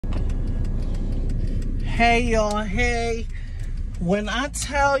Hey y'all, hey. When I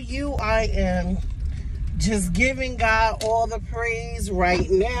tell you I am just giving God all the praise right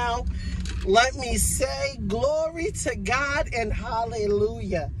now, let me say glory to God and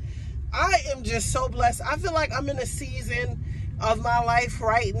hallelujah. I am just so blessed. I feel like I'm in a season of my life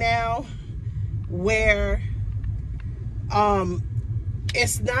right now where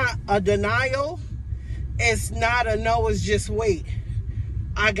it's not a denial, it's not a no, it's just wait.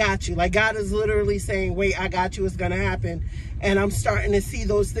 I got you. Like, God is literally saying, wait, I got you. It's going to happen. And I'm starting to see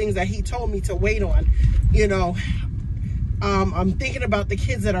those things that he told me to wait on. You know, I'm thinking about the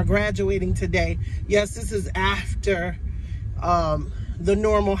kids that are graduating today. Yes, this is after the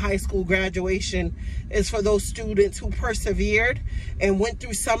normal high school graduation. Is for those students who persevered and went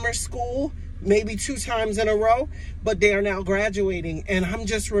through summer school maybe 2 times in a row, but they are now graduating. And I'm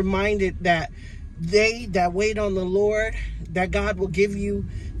just reminded that they that wait on the Lord, that God will give you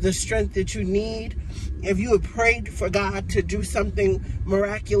the strength that you need. If you have prayed for God to do something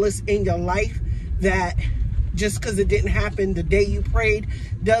miraculous in your life, that just because it didn't happen the day you prayed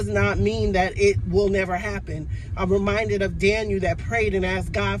does not mean that it will never happen. I'm reminded of Daniel that prayed and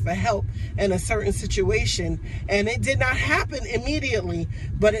asked God for help in a certain situation, and it did not happen immediately,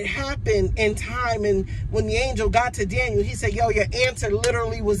 but it happened in time. And when the angel got to Daniel, he said, yo, your answer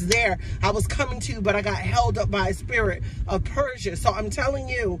literally was there. I was coming to you, but I got held up by a spirit of Persia. So I'm telling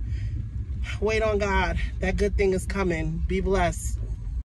you, wait on God. That good thing is coming. Be blessed.